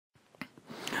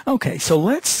Okay, so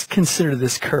let's consider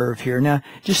this curve here. Now,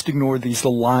 just ignore these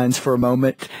little lines for a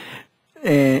moment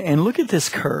and look at this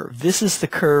curve. This is the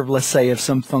curve, let's say, of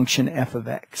some function f of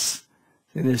x.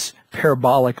 This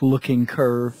parabolic looking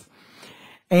curve.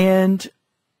 And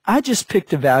I just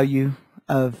picked a value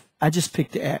of, I just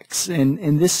picked x,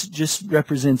 and this just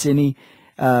represents any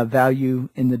value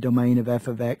in the domain of f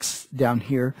of x down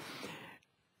here.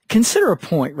 Consider a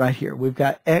point right here. We've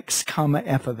got x comma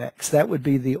f of x. That would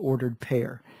be the ordered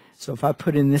pair. So if I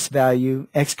put in this value,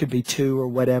 x could be 2 or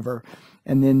whatever,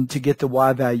 and then to get the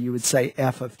y value, you would say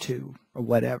f of 2 or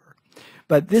whatever.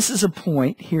 But this is a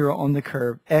point here on the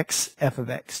curve, x, f of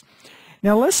x.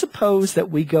 Now let's suppose that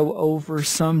we go over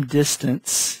some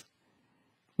distance,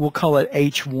 we'll call it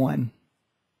h1,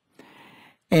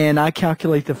 and I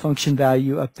calculate the function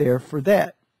value up there for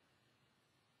that.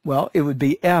 Well, it would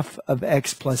be f of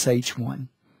x plus h1.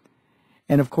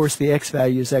 And of course the x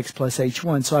value is x plus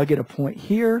h1, so I get a point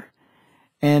here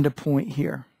and a point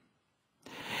here.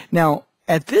 Now,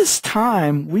 at this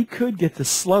time, we could get the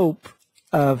slope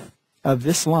of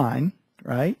this line,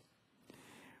 right,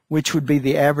 which would be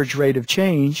the average rate of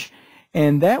change,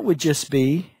 and that would just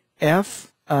be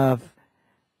f of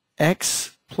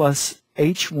x plus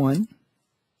h1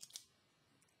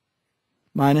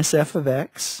 minus f of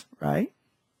x, right?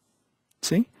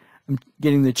 See, I'm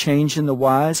getting the change in the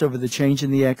y's over the change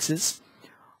in the x's,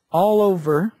 all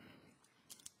over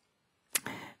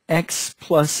x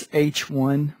plus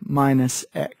h1 minus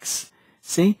x.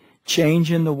 See, change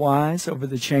in the y's over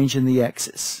the change in the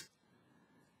x's.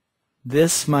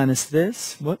 This minus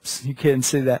this, whoops, you can't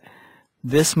see that.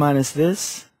 This minus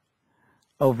this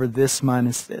over this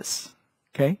minus this,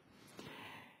 okay?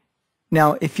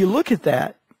 Now, if you look at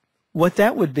that, what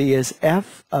that would be is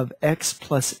f of x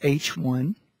plus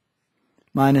h1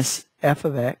 minus f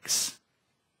of x.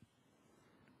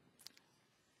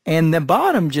 And the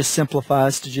bottom just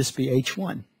simplifies to just be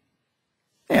h1.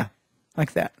 Yeah,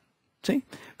 like that. See?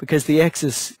 Because the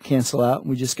x's cancel out and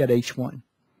we just got h1.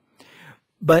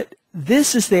 But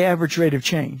this is the average rate of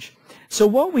change. So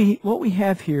what we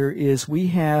have here is we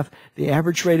have the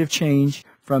average rate of change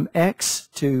from x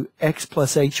to x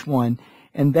plus h1,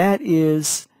 and that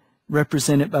is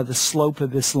represented by the slope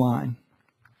of this line.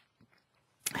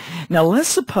 Now let's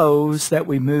suppose that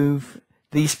we move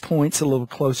these points a little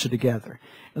closer together.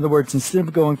 In other words, instead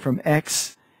of going from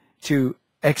x to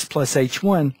x plus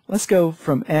h1, let's go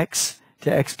from x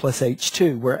to x plus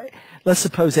h2, where let's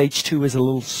suppose h2 is a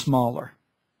little smaller.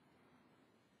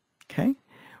 Okay?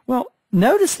 Well,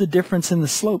 notice the difference in the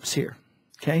slopes here.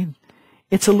 Okay?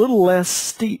 It's a little less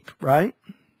steep, right,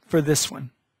 for this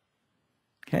one.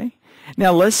 Okay?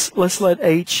 Now let's let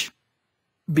h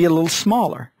be a little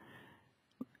smaller.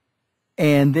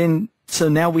 And then, so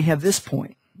now we have this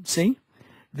point. See?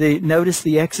 Notice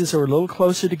the x's are a little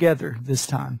closer together this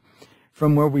time.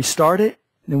 From where we started,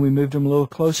 then we moved them a little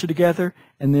closer together,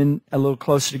 and then a little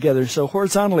closer together. So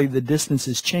horizontally, the distance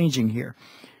is changing here.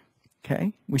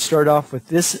 Okay? We start off with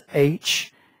this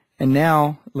h, and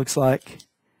now it looks like,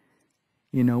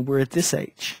 you know, we're at this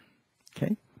h.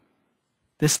 Okay?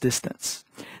 This distance.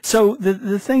 So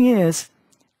the thing is,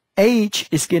 h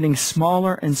is getting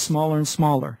smaller and smaller and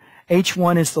smaller.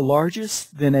 h1 is the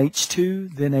largest, then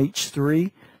h2, then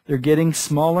h3. They're getting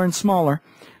smaller and smaller.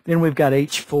 Then we've got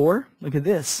h4. Look at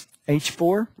this.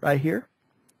 h4 right here.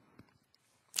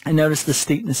 And notice the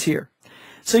steepness here.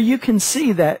 So you can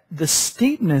see that the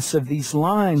steepness of these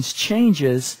lines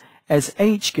changes as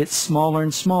h gets smaller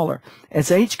and smaller. As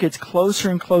h gets closer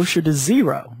and closer to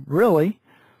 0, really.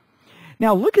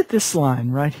 Now look at this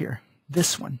line right here.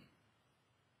 This one.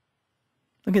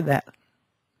 Look at that.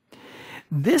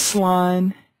 This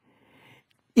line,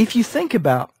 if you think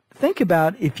about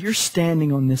if you're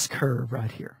standing on this curve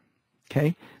right here,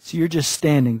 okay? So you're just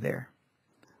standing there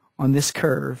on this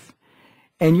curve,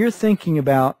 and you're thinking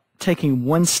about taking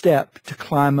one step to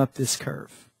climb up this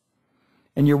curve,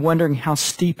 and you're wondering how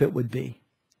steep it would be.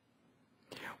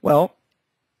 Well,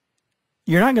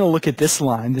 you're not going to look at this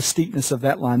line, the steepness of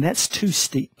that line. That's too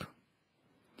steep.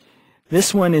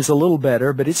 This one is a little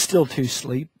better, but it's still too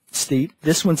steep.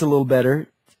 This one's a little better,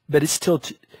 but it's still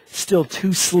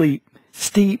too steep.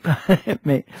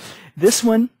 This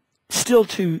one, still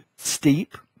too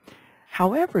steep.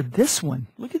 However, this one,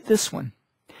 look at this one.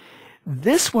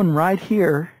 This one right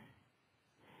here,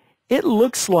 it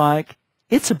looks like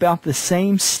it's about the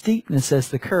same steepness as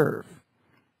the curve.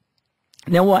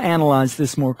 Now we'll analyze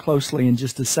this more closely in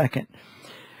just a second.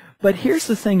 But here's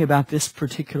the thing about this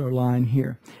particular line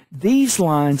here. These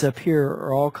lines up here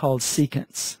are all called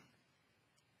secants.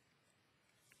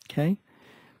 Okay?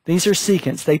 These are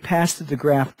secants. They pass through the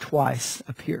graph twice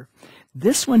up here.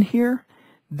 This one here,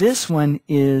 This one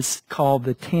is called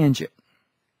the tangent.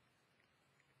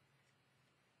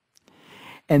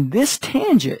 And this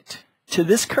tangent to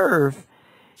this curve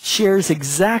shares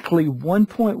exactly 1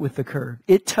 point with the curve.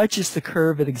 It touches the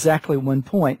curve at exactly 1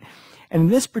 point. And in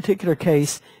this particular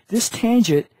case, this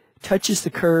tangent touches the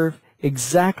curve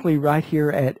exactly right here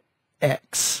at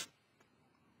x.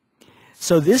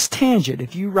 So this tangent,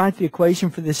 if you write the equation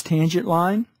for this tangent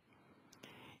line,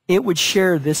 it would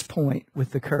share this point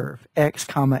with the curve, x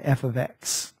comma f of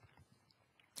x.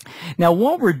 Now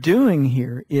what we're doing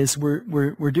here is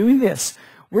we're doing this.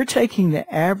 We're taking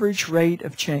the average rate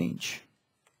of change.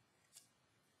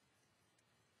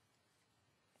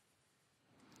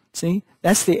 See,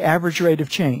 that's the average rate of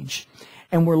change.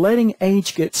 And we're letting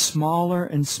h get smaller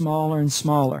and smaller and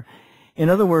smaller. In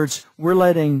other words, we're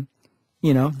letting,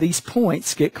 these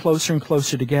points get closer and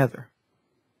closer together.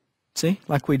 See,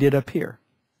 like we did up here.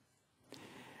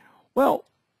 Well,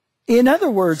 in other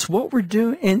words, what we're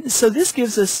doing, and so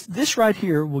this right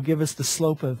here will give us the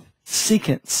slope of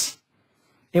secants.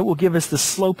 It will give us the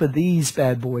slope of these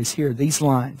bad boys here, these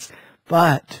lines.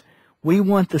 But we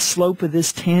want the slope of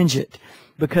this tangent,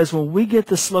 because when we get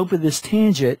the slope of this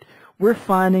tangent, we're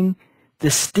finding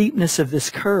the steepness of this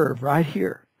curve right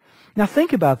here. Now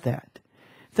think about that.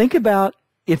 Think about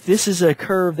if this is a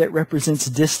curve that represents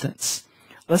distance.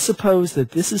 Let's suppose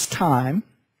that this is time,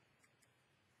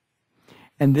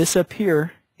 and this up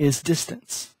here is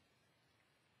distance.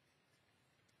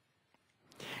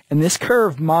 And this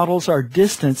curve models our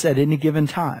distance at any given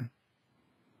time.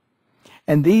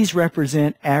 And these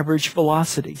represent average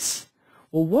velocities.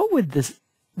 Well, what would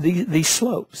these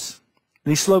slopes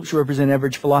represent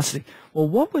average velocity. Well,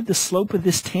 what would the slope of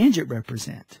this tangent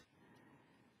represent?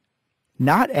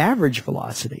 Not average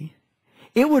velocity.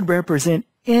 It would represent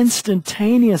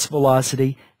instantaneous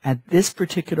velocity at this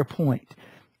particular point.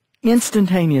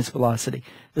 Instantaneous velocity.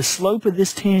 The slope of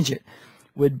this tangent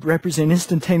would represent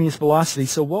instantaneous velocity.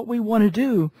 So what we want to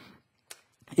do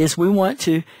is we want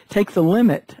to take the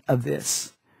limit of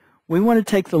this. We want to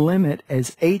take the limit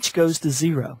as h goes to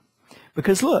 0.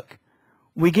 Because look,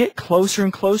 we get closer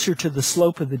and closer to the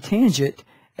slope of the tangent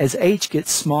as h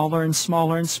gets smaller and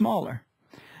smaller and smaller.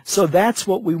 So that's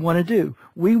what we want to do.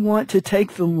 We want to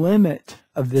take the limit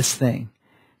of this thing,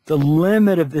 the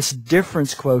limit of this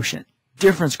difference quotient,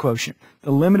 the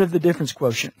limit of the difference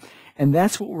quotient. And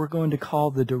that's what we're going to call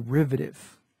the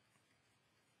derivative.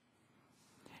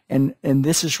 And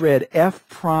this is read f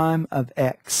prime of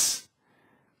x.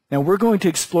 Now we're going to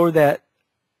explore that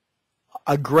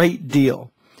a great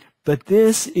deal. But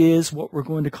this is what we're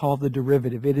going to call the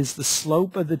derivative. It is the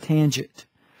slope of the tangent,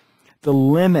 the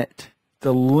limit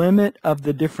of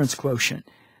the difference quotient,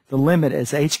 the limit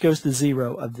as h goes to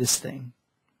 0 of this thing.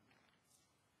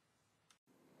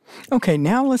 Okay,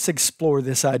 now let's explore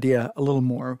this idea a little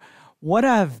more. What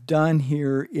I've done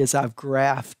here is I've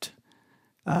graphed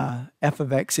f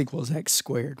of x equals x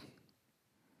squared.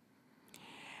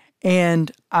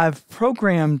 And I've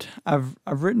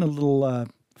written a little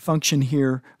function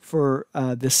here for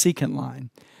the secant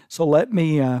line. So let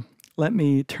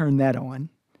me turn that on,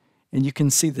 and you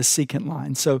can see the secant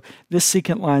line. So this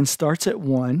secant line starts at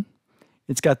 1.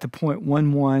 It's got the point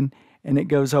 1, 1, and it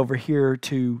goes over here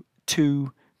to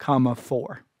 2,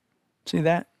 4. See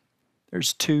that?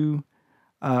 There's 2,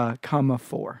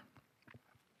 4.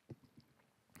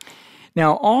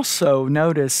 Now also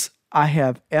notice I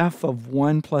have f of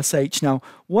 1 plus h. Now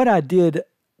what I did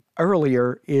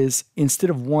earlier is instead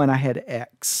of 1 I had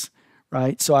x,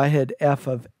 right? So I had f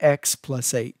of x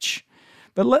plus h.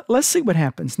 But let's see what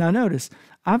happens. Now notice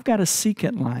I've got a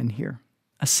secant line here,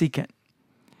 a secant.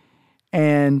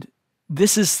 And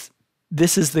this is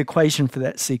the equation for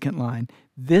that secant line.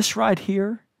 This right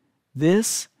here, the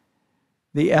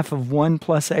f of 1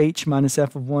 plus h minus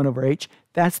f of 1 over h,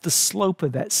 that's the slope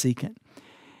of that secant.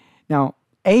 Now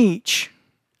h,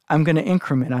 I'm going to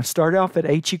increment. I've started off at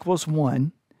h equals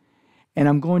 1, and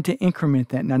I'm going to increment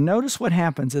that. Now notice what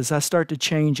happens as I start to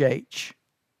change h.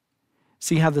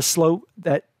 See how the slope,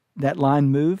 that line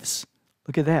moves?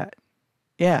 Look at that.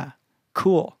 Yeah,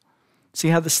 cool. See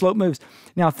how the slope moves?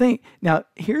 Now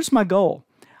here's my goal.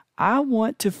 I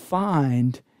want to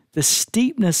find the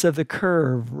steepness of the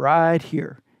curve right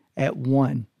here at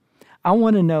 1. I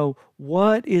want to know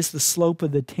what is the slope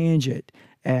of the tangent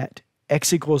at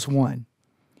x equals 1.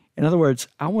 In other words,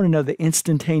 I want to know the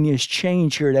instantaneous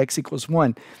change here at x equals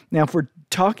 1. Now, if we're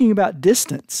talking about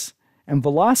distance and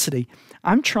velocity,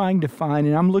 I'm trying to find,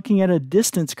 and I'm looking at a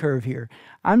distance curve here,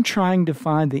 I'm trying to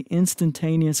find the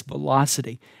instantaneous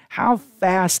velocity. How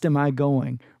fast am I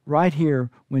going right here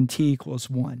when t equals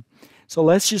 1? So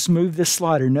let's just move this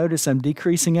slider. Notice I'm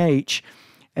decreasing h,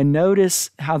 And notice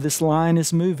how this line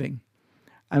is moving.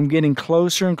 I'm getting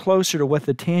closer and closer to what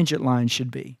the tangent line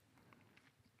should be.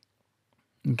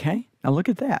 Okay, now look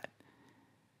at that.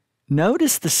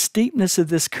 Notice the steepness of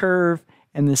this curve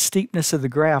and the steepness of the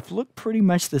graph look pretty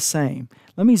much the same.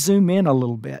 Let me zoom in a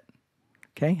little bit.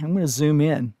 Okay, I'm going to zoom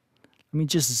in. Let me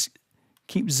just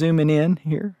keep zooming in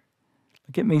here.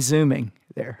 Look at me zooming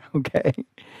there, okay?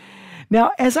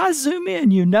 Now, as I zoom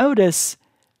in, you notice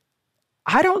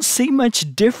I don't see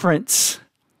much difference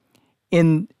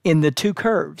in the two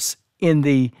curves, in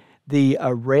the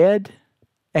red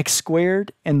x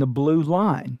squared and the blue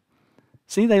line.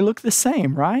 See, they look the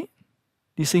same, right?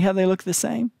 Do you see how they look the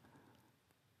same?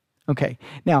 Okay,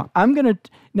 now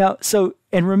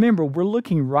and remember, we're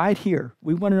looking right here.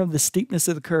 We want to know the steepness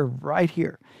of the curve right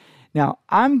here. Now,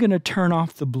 I'm going to turn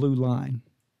off the blue line.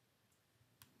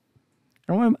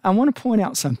 I want to point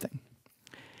out something.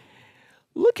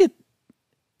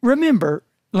 Remember,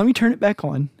 let me turn it back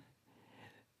on.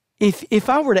 If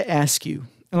I were to ask you,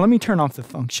 and let me turn off the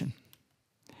function.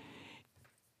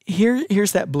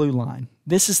 Here's that blue line.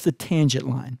 This is the tangent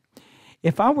line.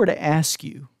 If I were to ask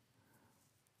you,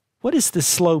 what is the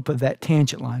slope of that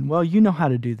tangent line? Well, you know how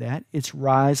to do that. It's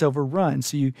rise over run.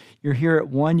 So you're here at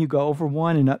 1, you go over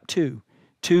 1 and up 2.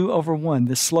 2 over 1.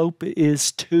 The slope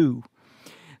is 2.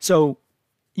 So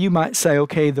you might say,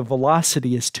 okay, the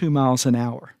velocity is 2 miles an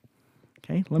hour.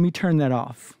 Okay, let me turn that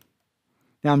off.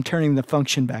 Now I'm turning the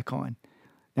function back on.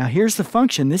 Now here's the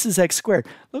function. This is x squared.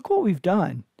 Look what we've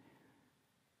done.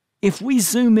 If we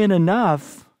zoom in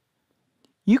enough,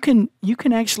 you can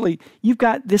actually, you've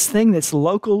got this thing that's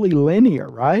locally linear,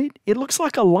 right? It looks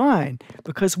like a line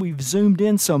because we've zoomed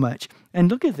in so much. And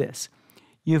look at this.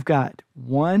 You've got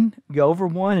 1, go over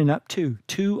 1 and up 2.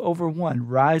 2 over 1,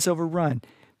 rise over run.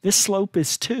 This slope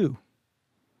is 2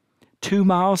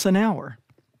 miles an hour.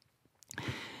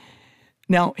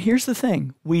 Now, here's the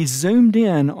thing. We zoomed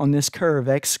in on this curve,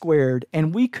 x squared,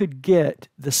 and we could get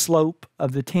the slope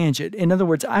of the tangent. In other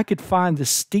words, I could find the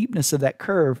steepness of that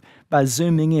curve by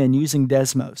zooming in using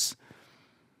Desmos.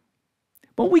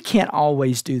 But we can't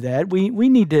always do that. We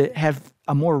need to have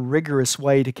a more rigorous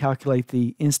way to calculate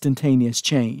the instantaneous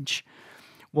change.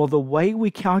 Well, the way we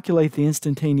calculate the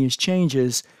instantaneous change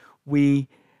is we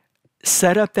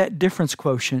set up that difference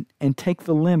quotient and take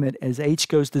the limit as h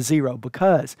goes to 0,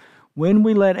 because when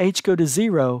we let h go to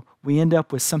 0, we end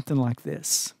up with something like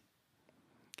this,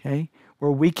 okay,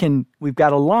 where we've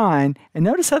got a line, and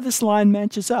notice how this line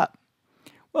matches up.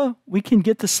 Well, we can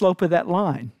get the slope of that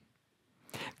line.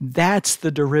 That's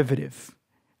the derivative,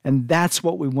 and that's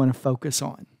what we want to focus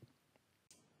on.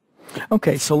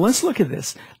 Okay, so let's look at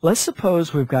this. Let's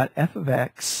suppose we've got f of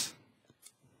x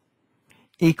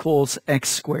equals x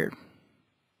squared.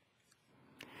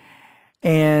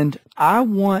 And I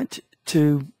want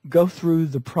to go through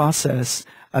the process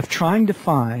of trying to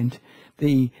find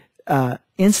the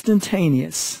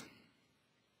instantaneous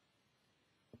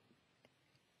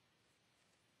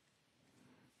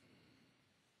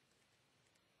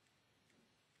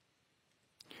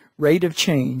rate of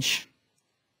change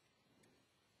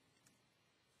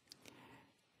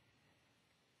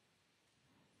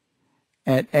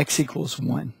at x equals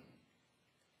 1.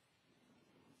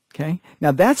 Okay,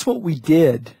 now that's what we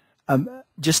did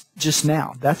just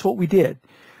now. That's what we did.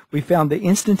 We found the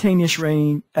instantaneous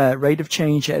rate of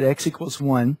change at x equals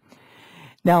 1.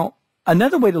 Now,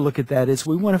 another way to look at that is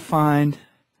we want to find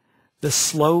the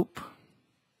slope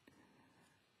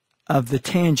of the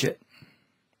tangent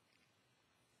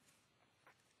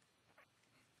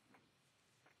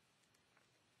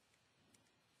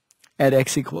at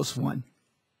x equals 1.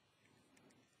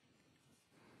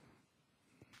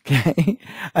 Okay.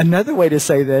 Another way to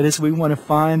say that is we want to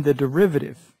find the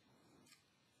derivative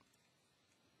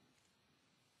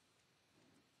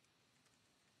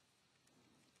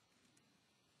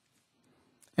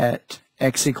at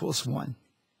x equals 1.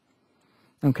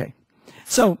 Okay.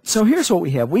 So here's what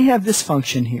we have. We have this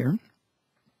function here,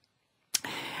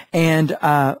 and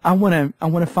I want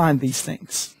to find these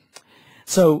things.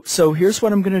 So here's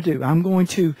what I'm going to do. I'm going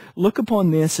to look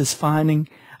upon this as finding.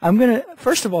 I'm going to,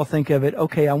 first of all, think of it,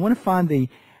 okay, I want to find the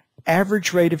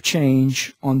average rate of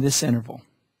change on this interval.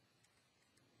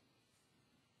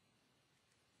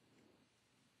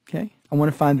 Okay, I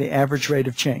want to find the average rate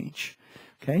of change.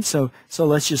 Okay, so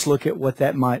let's just look at what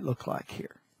that might look like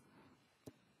here.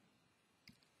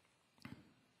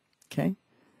 Okay,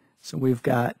 so we've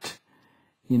got,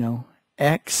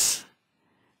 x,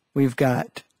 we've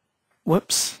got,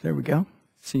 whoops, there we go.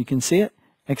 So you can see it,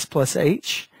 x plus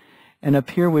h. And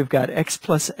up here we've got x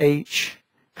plus h,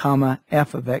 comma,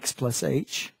 f of x plus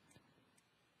h.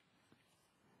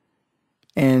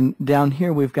 And down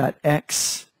here we've got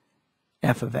x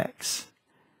f of x.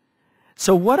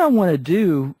 So what I want to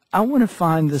do, I want to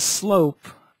find the slope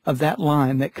of that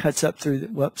line that cuts up through the,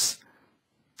 whoops,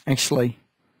 actually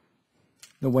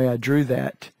the way I drew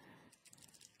that,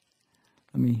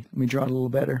 let me draw it a little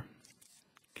better.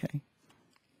 Okay.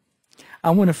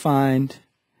 I want to find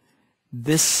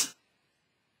this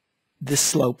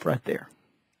slope right there.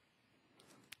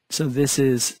 So this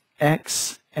is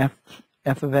x f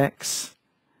of x,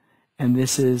 and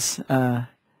this is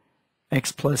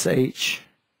x plus h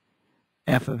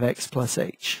f of x plus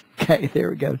h. Okay,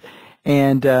 there we go.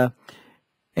 And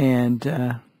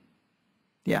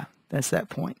yeah, that's that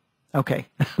point. Okay,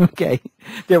 okay,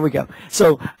 there we go.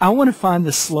 So I want to find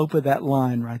the slope of that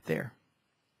line right there.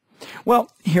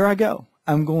 Well, here I go.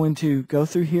 I'm going to go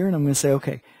through here and I'm going to say,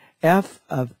 okay, f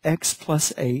of x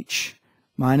plus h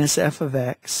minus f of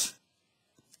x,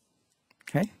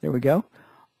 okay, there we go,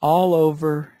 all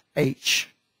over h.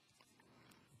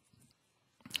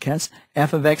 Okay, that's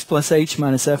f of x plus h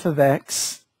minus f of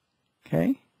x,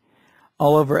 okay,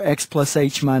 all over x plus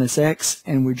h minus x,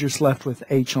 and we're just left with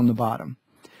h on the bottom.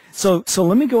 So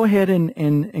let me go ahead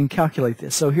and calculate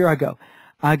this. So here I go.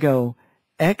 I go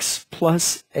x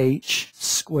plus h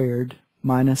squared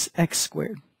minus x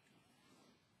squared.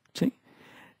 See?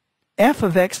 F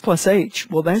of x plus h,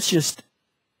 well, that's just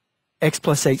x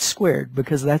plus h squared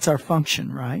because that's our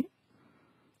function, right?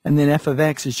 And then f of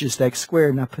x is just x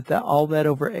squared, and I put that all that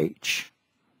over h.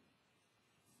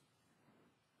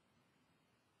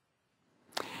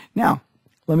 Now,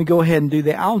 let me go ahead and do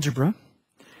the algebra.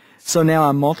 So now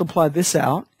I multiply this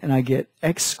out, and I get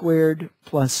x squared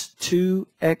plus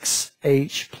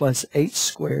 2xh plus h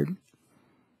squared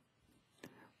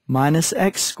minus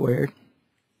x squared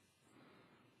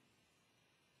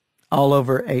all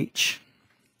over h.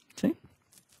 See?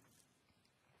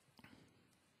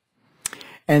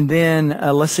 And then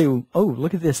let's see. Oh,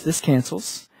 look at this. This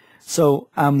cancels. So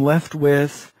I'm left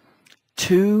with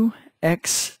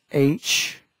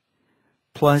 2xh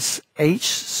plus h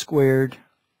squared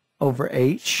over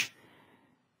h.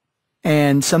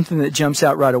 And something that jumps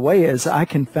out right away is I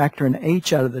can factor an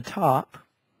h out of the top.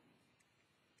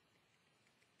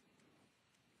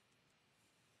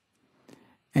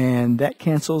 And that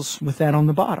cancels with that on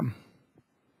the bottom.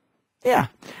 Yeah,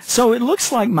 so it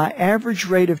looks like my average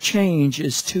rate of change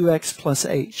is 2x plus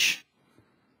h.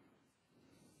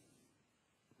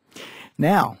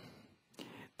 Now,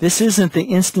 this isn't the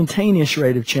instantaneous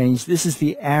rate of change. This is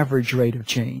the average rate of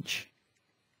change.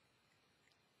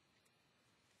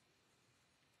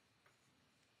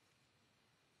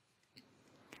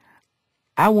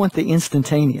 I want the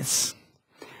instantaneous.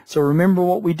 So remember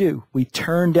what we do. We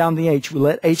turn down the h. We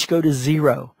let h go to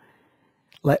 0.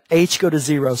 Let h go to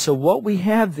 0. So what we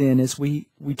have then is we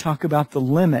talk about the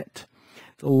limit.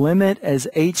 The limit as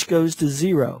h goes to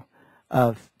 0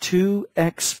 of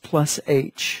 2x plus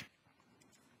h.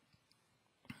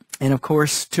 And of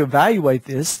course, to evaluate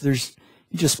this,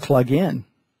 you just plug in.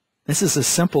 This is a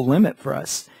simple limit for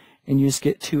us. And you just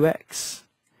get 2x.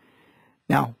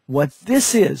 Now, what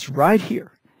this is right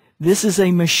here, this is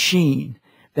a machine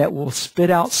that will spit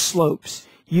out slopes.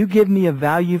 You give me a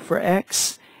value for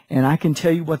x, and I can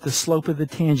tell you what the slope of the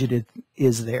tangent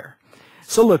is there.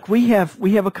 So look, we have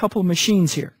a couple of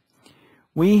machines here.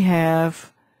 We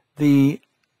have the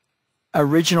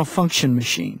original function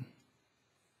machine.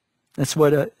 That's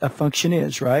what a function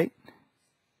is, right?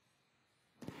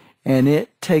 And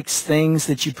it takes things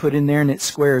that you put in there and it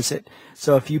squares it.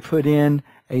 So if you put in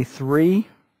a 3,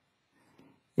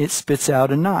 it spits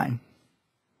out a 9.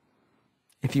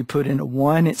 If you put in a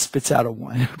 1, it spits out a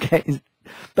 1. Okay,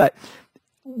 but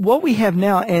what we have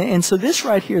now, and so this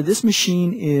right here, this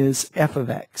machine is f of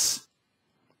x.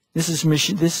 This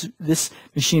machine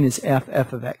is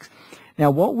f of x. Now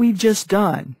what we've just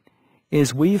done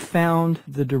is we've found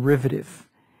the derivative,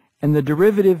 and the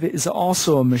derivative is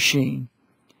also a machine.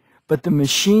 But the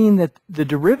machine that the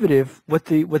derivative, what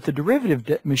the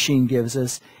derivative machine gives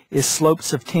us is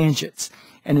slopes of tangents.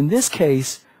 And in this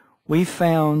case, we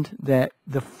found that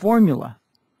the formula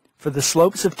for the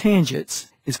slopes of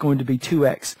tangents is going to be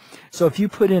 2x. So if you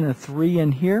put in a 3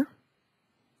 in here,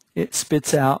 it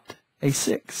spits out a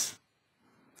 6.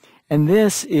 And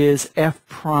this is f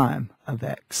prime of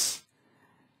x.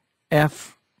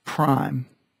 F prime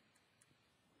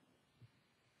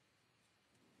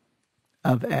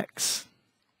of x.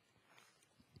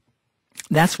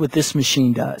 That's what this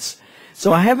machine does.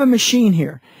 So I have a machine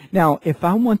here. Now, if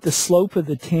I want the slope of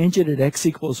the tangent at x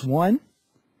equals 1,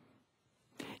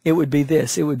 it would be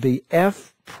this. It would be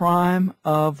f prime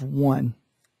of 1.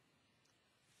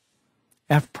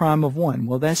 F prime of 1.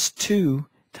 Well, that's 2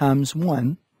 times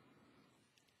 1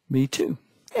 be 2.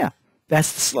 Yeah,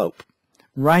 that's the slope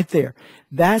right there.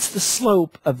 That's the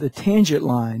slope of the tangent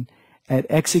line at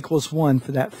x equals 1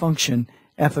 for that function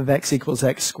f of x equals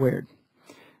x squared.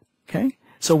 Okay,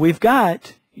 so we've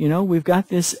got, we've got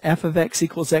this f of x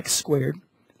equals x squared.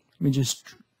 Let me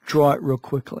just draw it real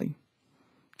quickly.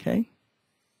 Okay,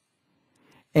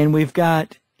 and we've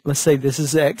got, let's say this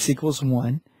is x equals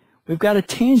 1. We've got a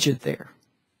tangent there.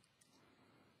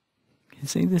 You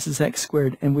see, this is x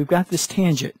squared, and we've got this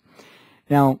tangent.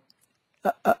 Now,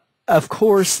 of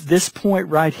course, this point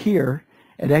right here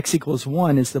at x equals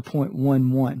 1 is the point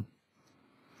 1, 1.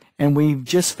 And we've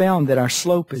just found that our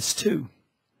slope is 2.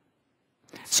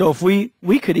 So if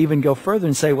we could even go further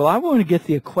and say, well, I want to get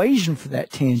the equation for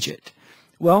that tangent.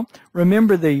 Well,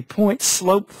 remember the point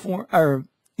slope form,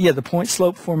 the point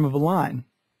slope form of a line.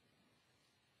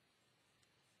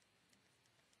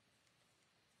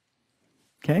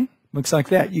 Okay, looks like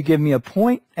that. You give me a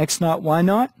point, x naught, y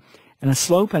naught, and a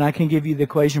slope, and I can give you the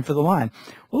equation for the line.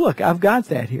 Well, look, I've got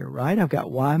that here, right? I've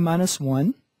got y minus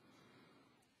 1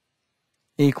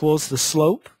 equals the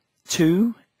slope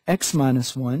 2 x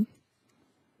minus 1.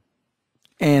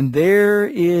 And there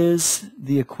is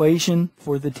the equation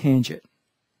for the tangent.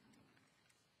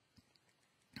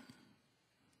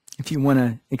 If you want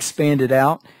to expand it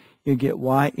out, you get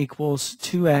y equals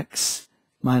 2x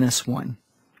minus 1.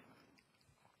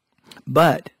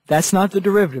 But that's not the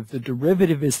derivative. The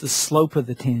derivative is the slope of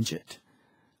the tangent.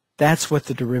 That's what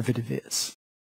the derivative is.